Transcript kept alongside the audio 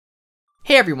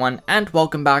Hey everyone, and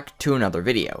welcome back to another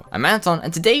video. I'm Anton,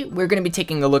 and today we're going to be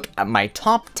taking a look at my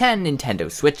top 10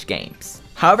 Nintendo Switch games.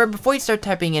 However, before you start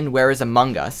typing in Where is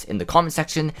Among Us in the comment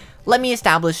section, let me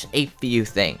establish a few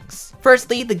things.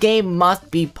 Firstly, the game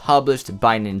must be published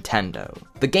by Nintendo.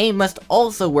 The game must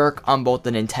also work on both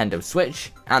the Nintendo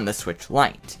Switch and the Switch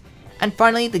Lite. And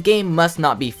finally, the game must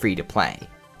not be free to play.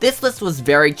 This list was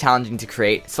very challenging to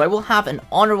create, so I will have an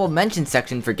honorable mention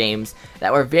section for games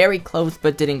that were very close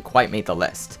but didn't quite make the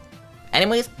list.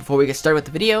 Anyways, before we get started with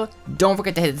the video, don't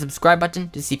forget to hit the subscribe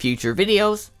button to see future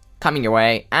videos coming your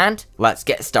way, and let's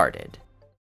get started.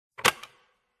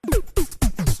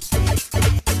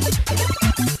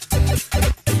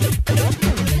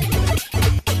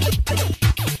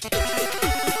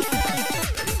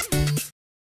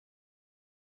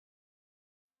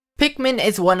 Pikmin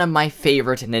is one of my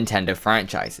favorite Nintendo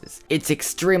franchises. It's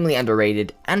extremely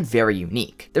underrated and very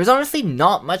unique. There's honestly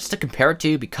not much to compare it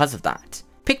to because of that.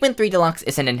 Pikmin 3 Deluxe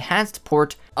is an enhanced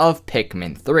port of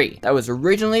Pikmin 3 that was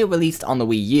originally released on the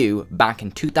Wii U back in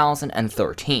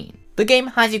 2013. The game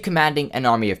has you commanding an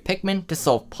army of Pikmin to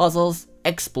solve puzzles,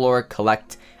 explore,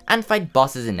 collect, and fight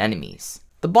bosses and enemies.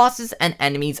 The bosses and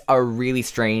enemies are really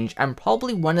strange and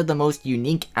probably one of the most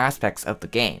unique aspects of the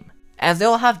game, as they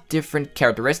all have different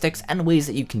characteristics and ways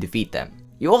that you can defeat them.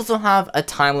 You also have a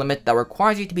time limit that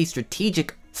requires you to be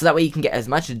strategic so that way you can get as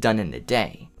much done in a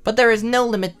day. But there is no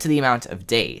limit to the amount of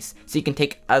days, so you can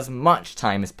take as much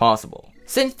time as possible.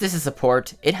 Since this is a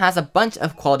port, it has a bunch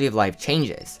of quality of life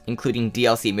changes, including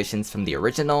DLC missions from the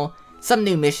original, some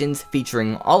new missions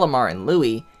featuring Olimar and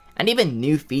Louie, and even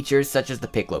new features such as the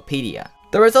Piclopedia.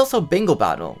 There is also Bingo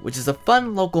Battle, which is a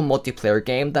fun local multiplayer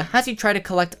game that has you try to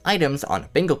collect items on a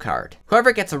bingo card.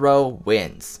 Whoever gets a row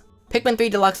wins. Pikmin 3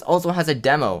 Deluxe also has a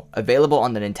demo available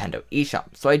on the Nintendo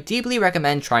eShop, so I deeply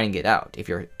recommend trying it out if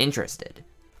you're interested.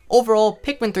 Overall,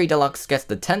 Pikmin 3 Deluxe gets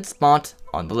the 10th spot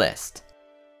on the list.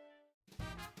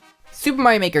 Super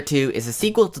Mario Maker 2 is a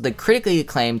sequel to the critically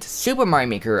acclaimed Super Mario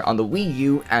Maker on the Wii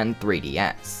U and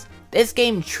 3DS. This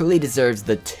game truly deserves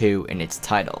the 2 in its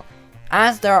title,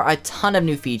 as there are a ton of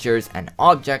new features and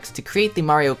objects to create the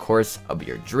Mario course of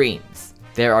your dreams.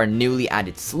 There are newly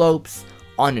added slopes,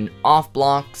 on and off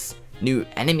blocks, new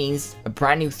enemies, a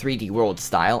brand new 3D world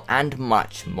style, and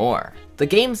much more. The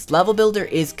game's level builder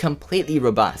is completely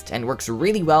robust and works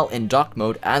really well in docked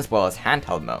mode as well as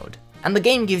handheld mode. And the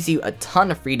game gives you a ton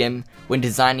of freedom when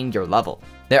designing your level.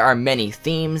 There are many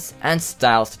themes and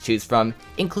styles to choose from,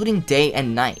 including day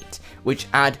and night, which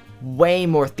add way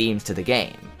more themes to the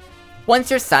game. Once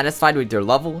you're satisfied with your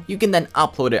level, you can then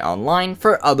upload it online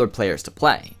for other players to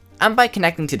play. And by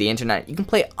connecting to the internet, you can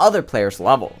play other players'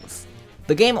 levels.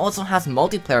 The game also has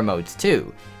multiplayer modes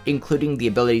too, including the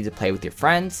ability to play with your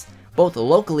friends, both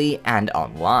locally and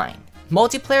online.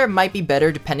 Multiplayer might be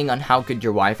better depending on how good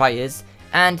your Wi-Fi is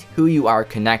and who you are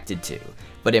connected to,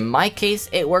 but in my case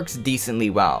it works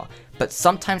decently well, but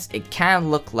sometimes it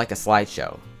can look like a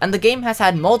slideshow. And the game has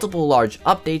had multiple large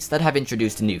updates that have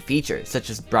introduced new features, such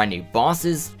as brand new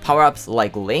bosses, power-ups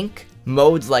like Link,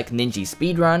 modes like Ninja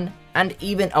Speedrun, and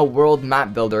even a world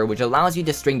map builder which allows you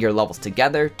to string your levels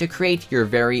together to create your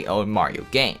very own Mario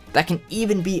game, that can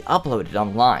even be uploaded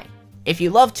online. If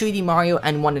you love 2D Mario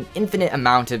and want an infinite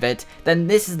amount of it, then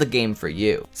this is the game for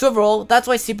you. So overall, that's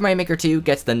why Super Mario Maker 2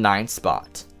 gets the 9th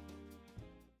spot.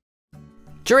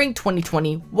 During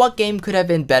 2020, what game could have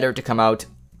been better to come out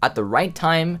at the right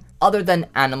time other than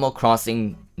Animal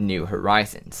Crossing New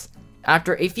Horizons?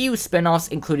 After a few spin-offs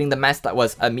including the mess that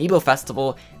was Amiibo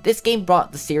Festival, this game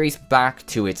brought the series back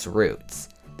to its roots.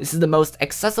 This is the most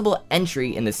accessible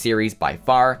entry in the series by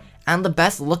far, and the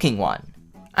best looking one.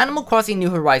 Animal Crossing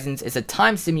New Horizons is a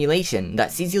time simulation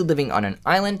that sees you living on an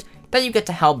island that you get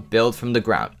to help build from the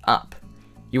ground up.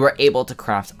 You are able to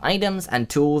craft items and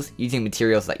tools using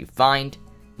materials that you find.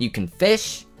 You can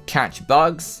fish, catch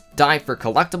bugs, dive for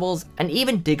collectibles, and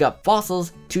even dig up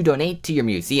fossils to donate to your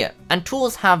museum. And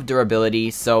tools have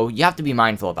durability, so you have to be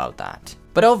mindful about that.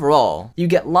 But overall, you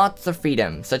get lots of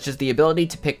freedom, such as the ability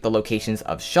to pick the locations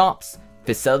of shops,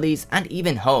 facilities, and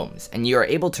even homes, and you are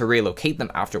able to relocate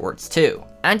them afterwards too.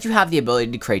 And you have the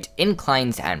ability to create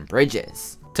inclines and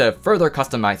bridges to further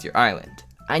customize your island.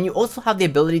 And you also have the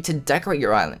ability to decorate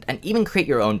your island and even create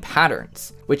your own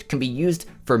patterns, which can be used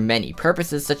for many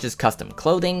purposes such as custom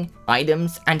clothing,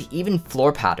 items, and even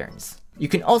floor patterns. You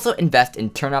can also invest in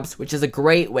turnips, which is a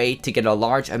great way to get a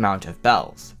large amount of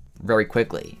bells very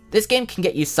quickly. This game can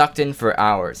get you sucked in for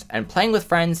hours, and playing with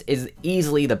friends is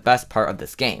easily the best part of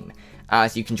this game,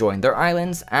 as you can join their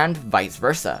islands and vice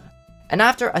versa. And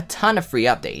after a ton of free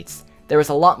updates, there is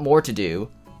a lot more to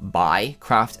do, buy,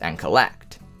 craft, and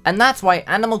collect. And that's why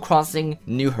Animal Crossing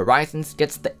New Horizons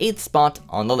gets the 8th spot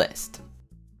on the list.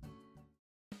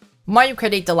 Mario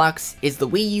Kart 8 Deluxe is the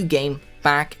Wii U game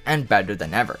back and better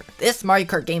than ever. This Mario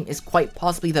Kart game is quite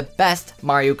possibly the best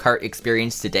Mario Kart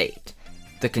experience to date.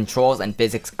 The controls and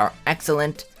physics are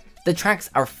excellent, the tracks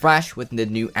are fresh with the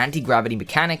new anti-gravity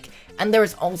mechanic, and there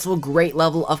is also a great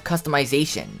level of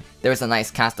customization. There is a nice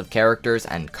cast of characters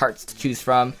and karts to choose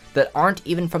from that aren't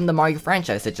even from the Mario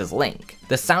franchise, such as Link.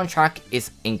 The soundtrack is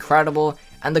incredible,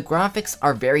 and the graphics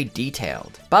are very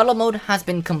detailed. Battle mode has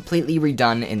been completely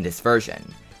redone in this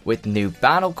version, with new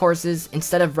battle courses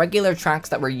instead of regular tracks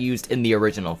that were used in the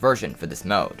original version for this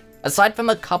mode. Aside from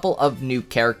a couple of new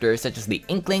characters such as the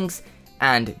Inklings,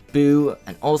 and Boo,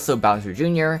 and also Bowser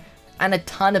Jr., and a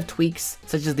ton of tweaks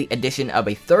such as the addition of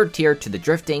a third tier to the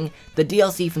drifting, the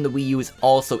DLC from the Wii U is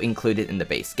also included in the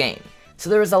base game, so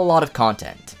there is a lot of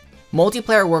content.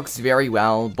 Multiplayer works very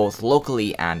well, both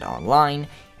locally and online,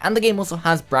 and the game also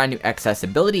has brand new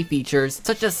accessibility features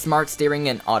such as smart steering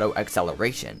and auto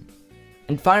acceleration.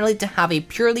 And finally, to have a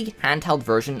purely handheld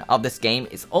version of this game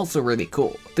is also really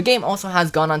cool. The game also has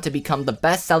gone on to become the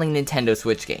best-selling Nintendo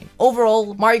Switch game.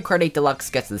 Overall, Mario Kart 8 Deluxe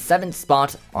gets the 7th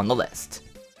spot on the list.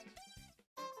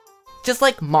 Just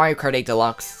like Mario Kart 8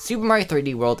 Deluxe, Super Mario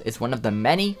 3D World is one of the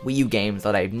many Wii U games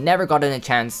that I've never gotten a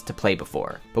chance to play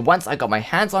before. But once I got my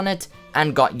hands on it,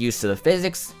 and got used to the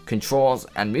physics, controls,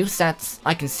 and movesets,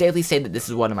 I can safely say that this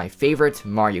is one of my favorite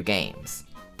Mario games.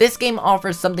 This game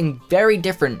offers something very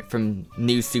different from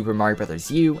New Super Mario Bros.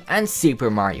 U and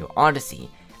Super Mario Odyssey,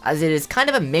 as it is kind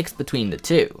of a mix between the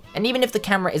two, and even if the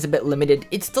camera is a bit limited,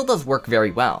 it still does work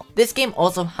very well. This game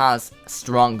also has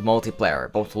strong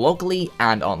multiplayer, both locally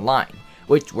and online,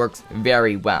 which works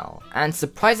very well, and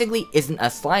surprisingly isn't a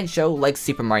slideshow like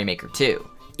Super Mario Maker 2.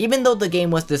 Even though the game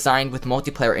was designed with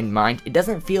multiplayer in mind, it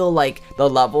doesn't feel like the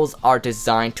levels are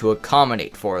designed to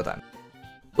accommodate for them.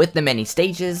 With the many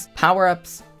stages,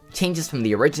 power-ups, changes from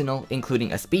the original,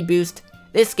 including a speed boost,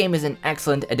 this game is an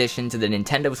excellent addition to the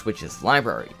Nintendo Switch's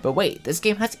library. But wait, this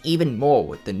game has even more,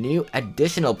 with the new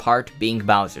additional part being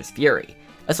Bowser's Fury,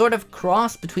 a sort of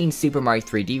cross between Super Mario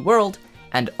 3D World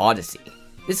and Odyssey.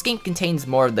 This game contains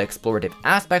more of the explorative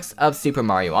aspects of Super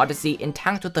Mario Odyssey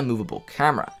intact with a movable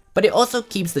camera, but it also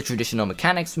keeps the traditional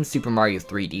mechanics from Super Mario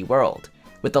 3D World,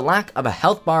 with the lack of a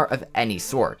health bar of any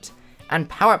sort, and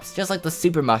power-ups just like the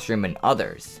Super Mushroom and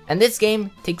others. And this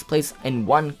game takes place in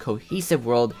one cohesive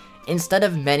world instead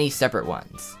of many separate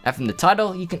ones. And from the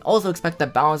title, you can also expect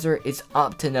that Bowser is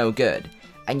up to no good,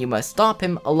 and you must stop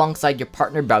him alongside your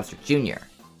partner Bowser Jr.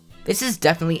 This is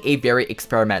definitely a very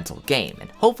experimental game,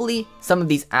 and hopefully some of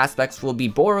these aspects will be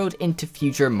borrowed into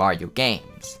future Mario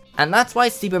games. And that's why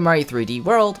Super Mario 3D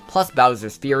World plus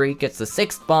Bowser's Fury gets the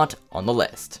 6th spot on the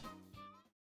list.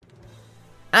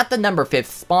 At the number 5th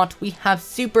spot, we have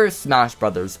Super Smash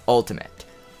Bros. Ultimate.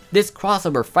 This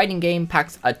crossover fighting game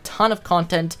packs a ton of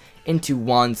content into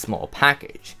one small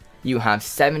package. You have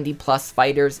 70 plus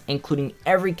fighters, including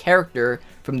every character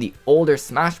from the older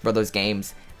Smash Bros.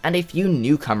 Games, and a few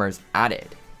newcomers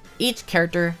added. Each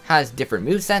character has different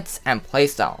movesets and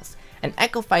playstyles, and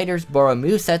Echo Fighters borrow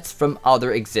movesets from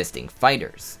other existing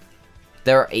fighters.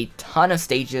 There are a ton of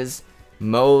stages,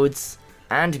 modes,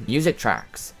 and music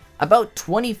tracks. About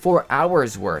 24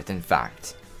 hours worth, in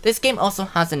fact. This game also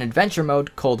has an adventure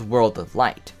mode called World of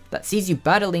Light that sees you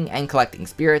battling and collecting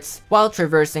spirits while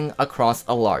traversing across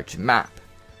a large map.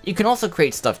 You can also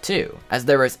create stuff too, as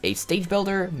there is a stage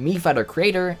builder, Mii Fighter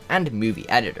creator, and movie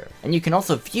editor. And you can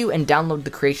also view and download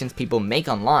the creations people make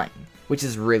online, which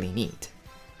is really neat.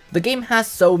 The game has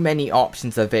so many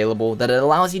options available that it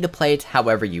allows you to play it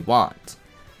however you want.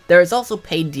 There is also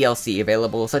paid DLC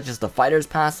available, such as the Fighters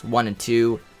Pass 1 and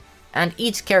 2, and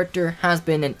each character has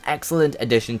been an excellent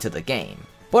addition to the game.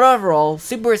 But overall,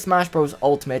 Super Smash Bros.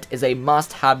 Ultimate is a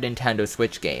must-have Nintendo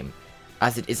Switch game,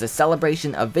 as it is a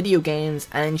celebration of video games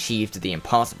and achieved the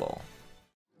impossible.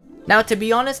 Now, to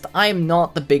be honest, I am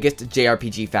not the biggest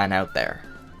JRPG fan out there.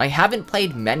 I haven't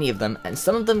played many of them, and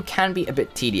some of them can be a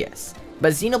bit tedious,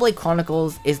 but Xenoblade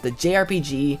Chronicles is the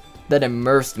JRPG that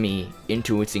immersed me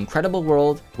into its incredible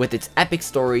world with its epic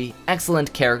story,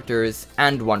 excellent characters,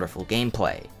 and wonderful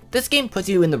gameplay. This game puts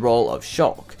you in the role of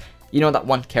Shulk. You know that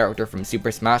one character from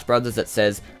Super Smash Bros. That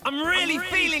says, "I'm really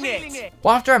feeling it!"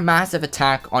 Well, after a massive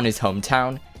attack on his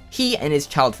hometown, he and his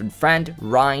childhood friend,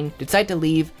 Ryan, decide to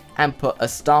leave and put a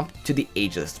stop to the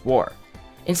ageless war.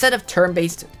 Instead of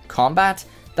turn-based combat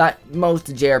that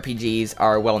most JRPGs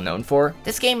are well known for,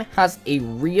 this game has a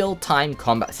real-time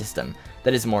combat system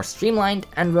that is more streamlined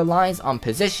and relies on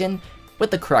position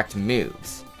with the correct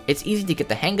moves. It's easy to get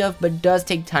the hang of, but does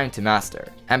take time to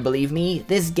master. And believe me,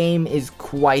 this game is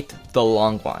quite the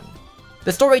long one.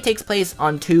 The story takes place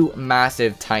on two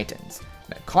massive titans,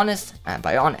 Mechonis and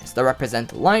Bionis, that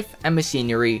represent life and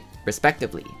machinery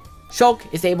respectively. Shulk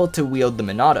is able to wield the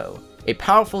Minato, a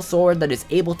powerful sword that is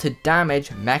able to damage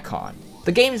Mechon.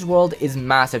 The game's world is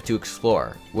massive to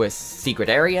explore, with secret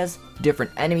areas,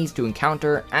 different enemies to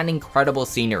encounter, and incredible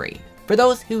scenery. For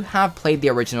those who have played the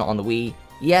original on the Wii,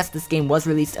 yes, this game was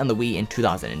released on the Wii in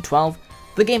 2012,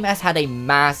 the game has had a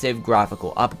massive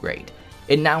graphical upgrade.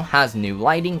 It now has new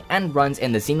lighting and runs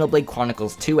in the Xenoblade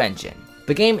Chronicles 2 engine.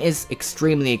 The game is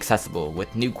extremely accessible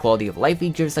with new quality of life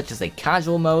features such as a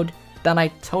casual mode that I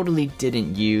totally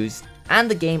didn't use, and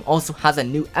the game also has a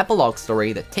new epilogue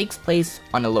story that takes place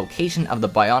on a location of the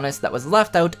Bionis that was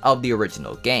left out of the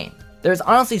original game. There's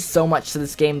honestly so much to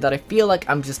this game that I feel like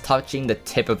I'm just touching the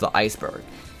tip of the iceberg,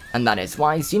 and that is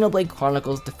why Xenoblade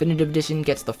Chronicles Definitive Edition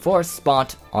gets the 4th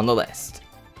spot on the list.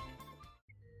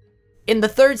 In the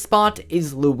 3rd spot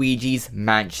is Luigi's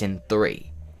Mansion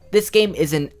 3. This game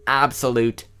is an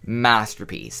absolute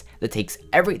masterpiece that takes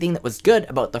everything that was good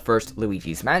about the first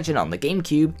Luigi's Mansion on the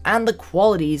GameCube and the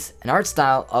qualities and art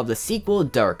style of the sequel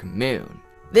Dark Moon.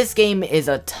 This game is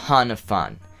a ton of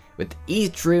fun, with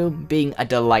each room being a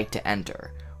delight to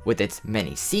enter, with its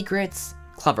many secrets,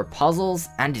 clever puzzles,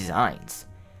 and designs.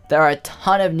 There are a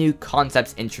ton of new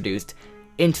concepts introduced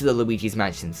into the Luigi's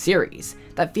Mansion series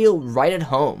that feel right at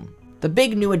home. The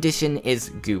big new addition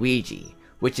is Luigi,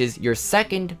 which is your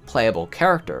second playable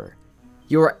character.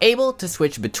 You are able to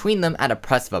switch between them at a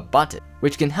press of a button,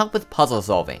 which can help with puzzle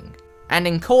solving. And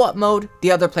in co-op mode,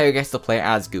 the other player gets to play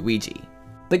as Luigi.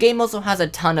 The game also has a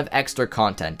ton of extra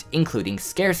content, including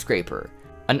Scarescraper,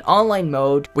 an online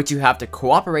mode which you have to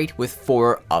cooperate with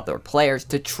 4 other players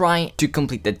to try to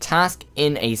complete the task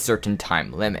in a certain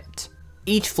time limit.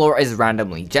 Each floor is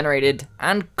randomly generated,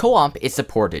 and co-op is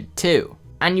supported too.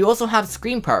 And you also have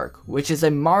Scream Park, which is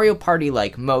a Mario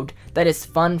Party-like mode that is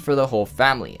fun for the whole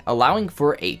family, allowing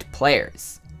for 8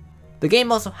 players. The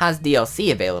game also has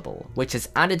DLC available, which has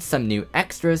added some new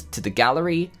extras to the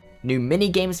gallery, new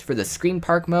minigames for the Scream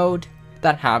Park mode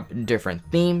that have different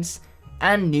themes,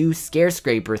 and new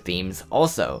Scarescraper themes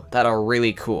also that are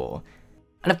really cool.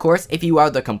 And of course, if you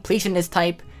are the completionist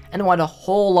type and want a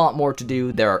whole lot more to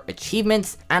do, there are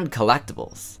achievements and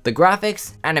collectibles. The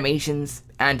graphics, animations,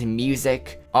 and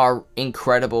music are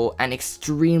incredible and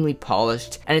extremely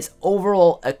polished, and it's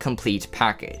overall a complete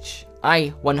package.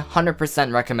 I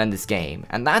 100% recommend this game,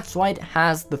 and that's why it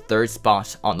has the 3rd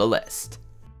spot on the list.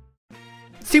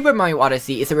 Super Mario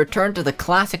Odyssey is a return to the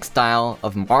classic style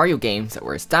of Mario games that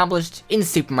were established in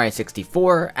Super Mario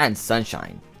 64 and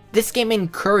Sunshine. This game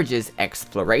encourages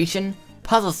exploration,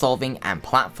 puzzle solving, and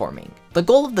platforming. The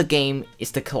goal of the game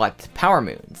is to collect Power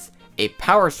Moons, a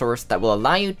power source that will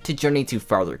allow you to journey to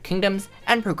farther kingdoms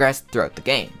and progress throughout the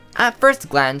game. At first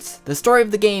glance, the story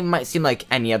of the game might seem like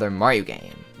any other Mario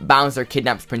game. Bowser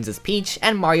kidnaps Princess Peach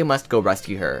and Mario must go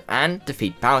rescue her and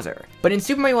defeat Bowser. But in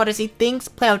Super Mario Odyssey, things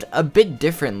play out a bit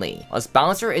differently, as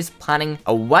Bowser is planning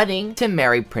a wedding to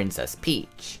marry Princess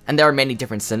Peach. And there are many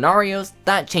different scenarios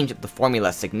that change up the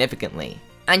formula significantly.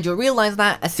 And you'll realize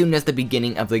that as soon as the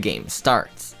beginning of the game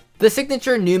starts. The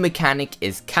signature new mechanic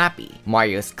is Cappy,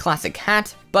 Mario's classic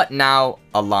hat, but now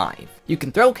alive. You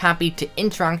can throw Cappy to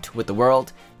interact with the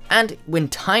world, and when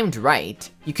timed right,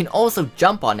 you can also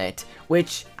jump on it,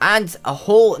 which adds a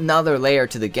whole nother layer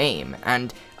to the game,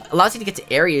 and allows you to get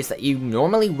to areas that you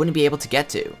normally wouldn't be able to get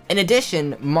to. In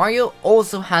addition, Mario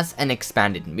also has an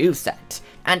expanded moveset,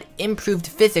 and improved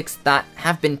physics that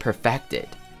have been perfected.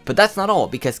 But that's not all,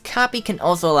 because Cappy can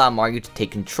also allow Mario to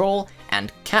take control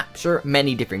and capture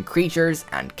many different creatures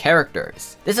and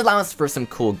characters. This allows for some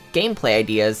cool gameplay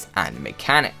ideas and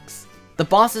mechanics. The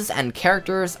bosses and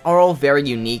characters are all very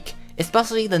unique,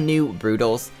 especially the new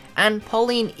Broodals, and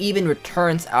Pauline even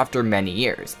returns after many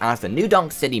years as the New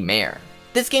Donk City Mayor.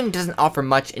 This game doesn't offer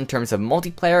much in terms of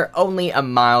multiplayer, only a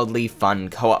mildly fun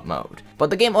co-op mode, but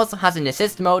the game also has an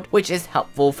assist mode which is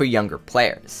helpful for younger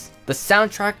players. The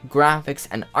soundtrack, graphics,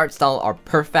 and art style are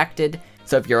perfected,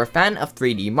 so if you're a fan of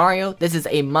 3D Mario, this is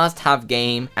a must-have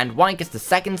game and why it gets the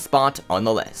 2nd spot on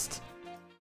the list.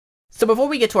 So before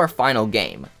we get to our final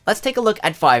game, let's take a look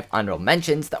at 5 honorable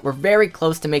mentions that were very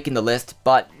close to making the list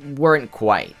but weren't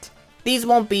quite. These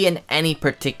won't be in any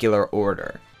particular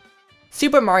order.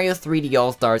 Super Mario 3D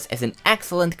All-Stars is an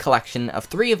excellent collection of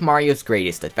 3 of Mario's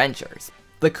greatest adventures.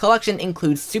 The collection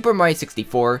includes Super Mario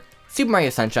 64, Super Mario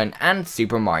Sunshine, and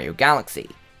Super Mario Galaxy.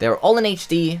 They are all in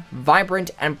HD,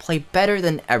 vibrant, and play better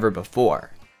than ever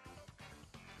before.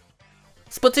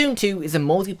 Splatoon 2 is a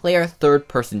multiplayer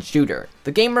third-person shooter.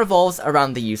 The game revolves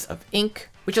around the use of ink,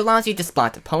 which allows you to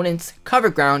splat opponents, cover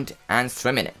ground, and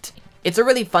swim in it. It's a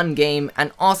really fun game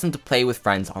and awesome to play with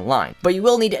friends online, but you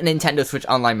will need a Nintendo Switch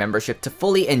Online membership to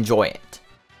fully enjoy it.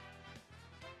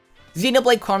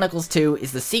 Xenoblade Chronicles 2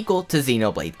 is the sequel to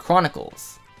Xenoblade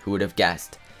Chronicles. Who would have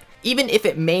guessed? Even if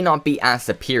it may not be as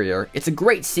superior, it's a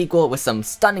great sequel with some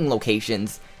stunning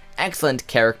locations, excellent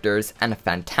characters, and a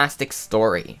fantastic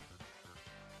story.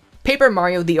 Paper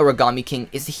Mario: The Origami King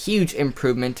is a huge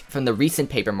improvement from the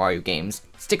recent Paper Mario games,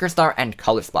 Sticker Star and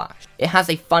Color Splash. It has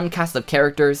a fun cast of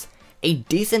characters, a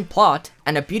decent plot,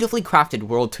 and a beautifully crafted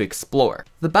world to explore.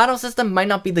 The battle system might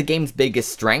not be the game's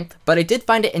biggest strength, but I did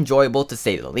find it enjoyable to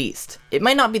say the least. It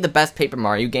might not be the best Paper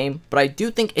Mario game, but I do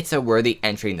think it's a worthy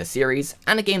entry in the series,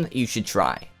 and a game that you should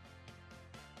try.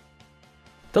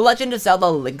 The Legend of Zelda: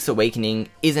 Link's Awakening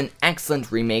is an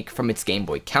excellent remake from its Game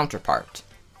Boy counterpart.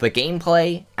 The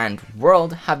gameplay and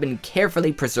world have been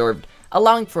carefully preserved,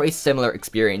 allowing for a similar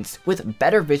experience with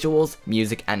better visuals,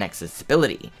 music, and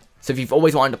accessibility. So if you've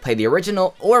always wanted to play the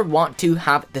original or want to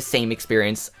have the same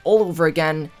experience all over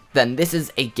again, then this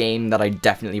is a game that I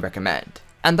definitely recommend.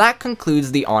 And that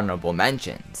concludes the honorable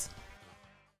mentions.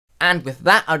 And with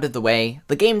that out of the way,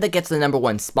 the game that gets the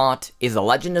 #1 spot is The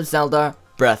Legend of Zelda: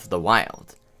 Breath of the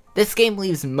Wild. This game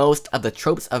leaves most of the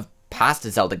tropes of past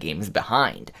Zelda games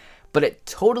behind, but it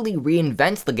totally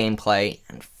reinvents the gameplay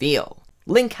and feel.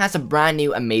 Link has a brand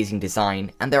new amazing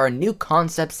design, and there are new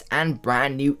concepts and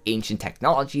brand new ancient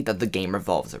technology that the game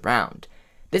revolves around.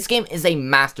 This game is a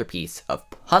masterpiece of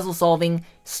puzzle solving,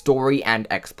 story, and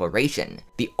exploration.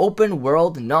 The open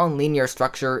world non-linear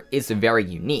structure is very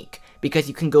unique, because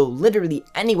you can go literally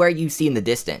anywhere you see in the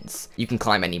distance. You can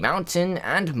climb any mountain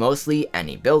and mostly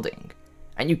any building.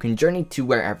 And you can journey to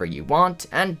wherever you want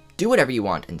and do whatever you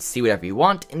want and see whatever you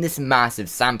want in this massive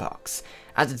sandbox,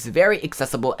 as it's very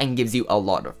accessible and gives you a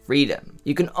lot of freedom.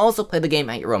 You can also play the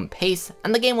game at your own pace,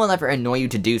 and the game will never annoy you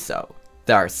to do so.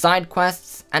 There are side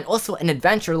quests and also an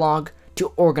adventure log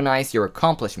to organize your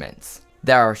accomplishments.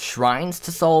 There are shrines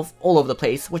to solve all over the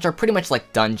place, which are pretty much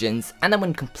like dungeons, and then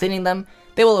when completing them,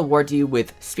 they will award you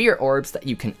with spirit orbs that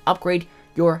you can upgrade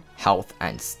your health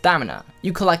and stamina.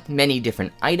 You collect many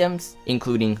different items,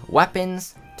 including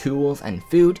weapons, tools, and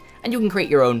food, and you can create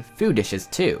your own food dishes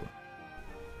too.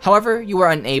 However, you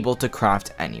are unable to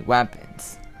craft any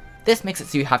weapons. This makes it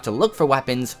so you have to look for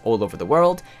weapons all over the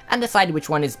world and decide which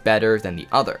one is better than the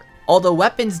other. Although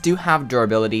weapons do have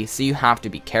durability, so you have to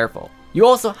be careful. You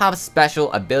also have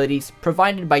special abilities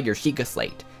provided by your Sheikah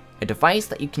Slate, a device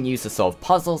that you can use to solve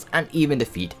puzzles and even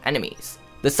defeat enemies.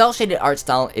 The cel-shaded art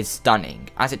style is stunning,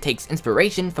 as it takes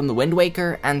inspiration from the Wind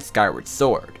Waker and Skyward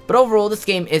Sword. But overall, this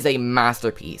game is a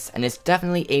masterpiece, and it's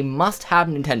definitely a must-have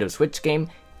Nintendo Switch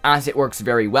game, as it works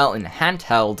very well in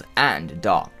handheld and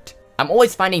docked. I'm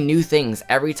always finding new things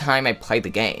every time I play the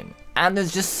game, and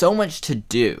there's just so much to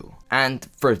do, and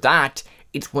for that,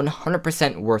 it's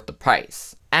 100% worth the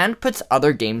price, and puts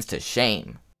other games to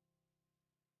shame.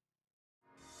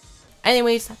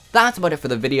 Anyways, that's about it for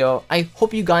the video. I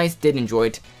hope you guys did enjoy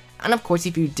it, and of course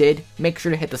if you did, make sure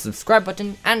to hit the subscribe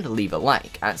button and leave a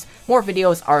like, as more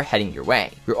videos are heading your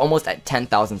way. We're almost at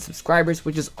 10,000 subscribers,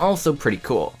 which is also pretty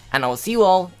cool, and I will see you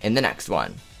all in the next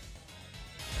one.